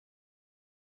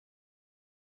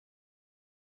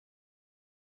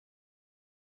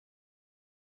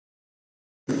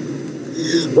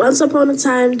Once upon a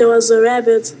time, there was a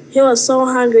rabbit. He was so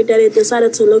hungry that he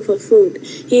decided to look for food.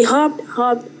 He hopped,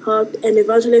 and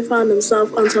eventually found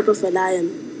himself on top of a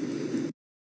lion.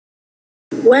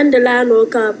 When the lion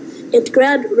woke up, it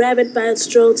grabbed Rabbit by its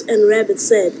throat, and Rabbit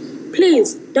said,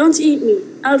 "Please, don't eat me.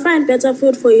 I'll find better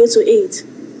food for you to eat."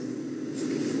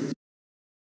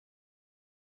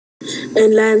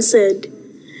 And Lion said,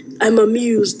 "I'm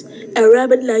amused. A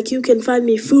rabbit like you can find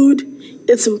me food?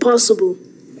 It's impossible."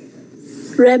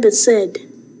 Rabbit said,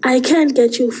 "I can't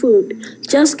get you food.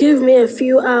 Just give me a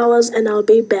few hours and I'll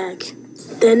be back."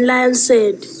 Then Lion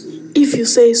said, "If you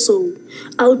say so,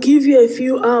 I'll give you a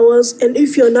few hours, and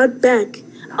if you're not back,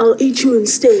 I'll eat you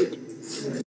instead."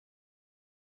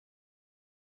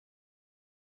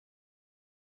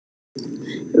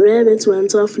 Rabbit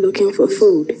went off looking for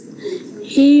food.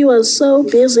 He was so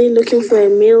busy looking for a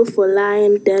meal for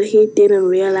Lion that he didn't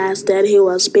realize that he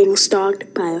was being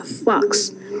stalked by a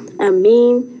fox, a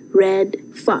mean red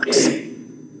fox.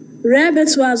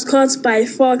 Rabbit was caught by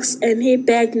Fox and he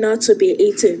begged not to be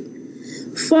eaten.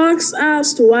 Fox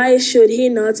asked why should he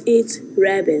not eat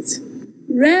Rabbit.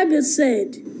 Rabbit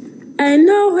said, "I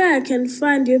know where I can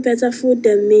find you better food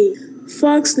than me."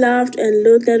 Fox laughed and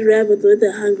looked at Rabbit with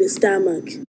a hungry stomach.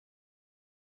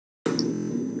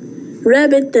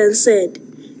 Rabbit then said,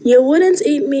 "You wouldn't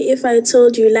eat me if I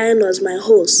told you Lion was my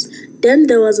horse." Then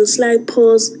there was a slight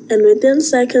pause, and within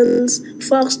seconds,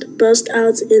 Fox burst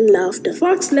out in laughter.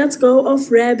 Fox let go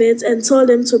of Rabbit and told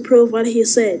him to prove what he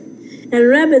said. And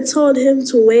Rabbit told him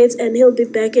to wait and he'll be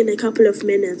back in a couple of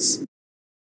minutes.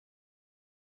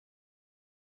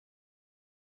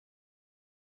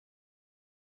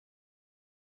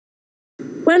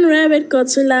 When Rabbit got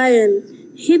to Lion,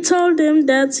 he told him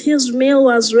that his meal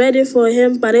was ready for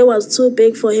him, but it was too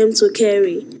big for him to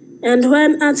carry. And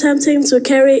when attempting to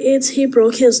carry it, he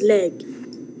broke his leg.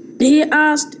 He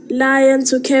asked Lion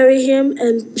to carry him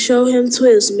and show him to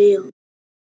his meal.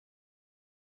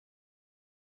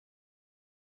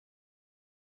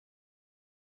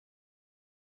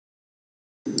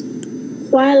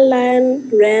 While Lion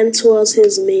ran towards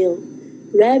his meal,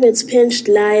 Rabbit pinched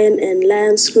Lion and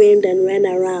Lion screamed and ran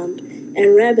around.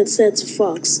 And Rabbit said to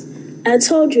Fox, "I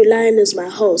told you Lion is my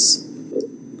horse."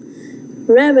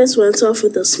 Rabbit went off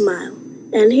with a smile,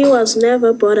 and he was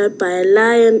never bothered by a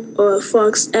lion or a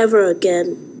fox ever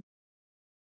again.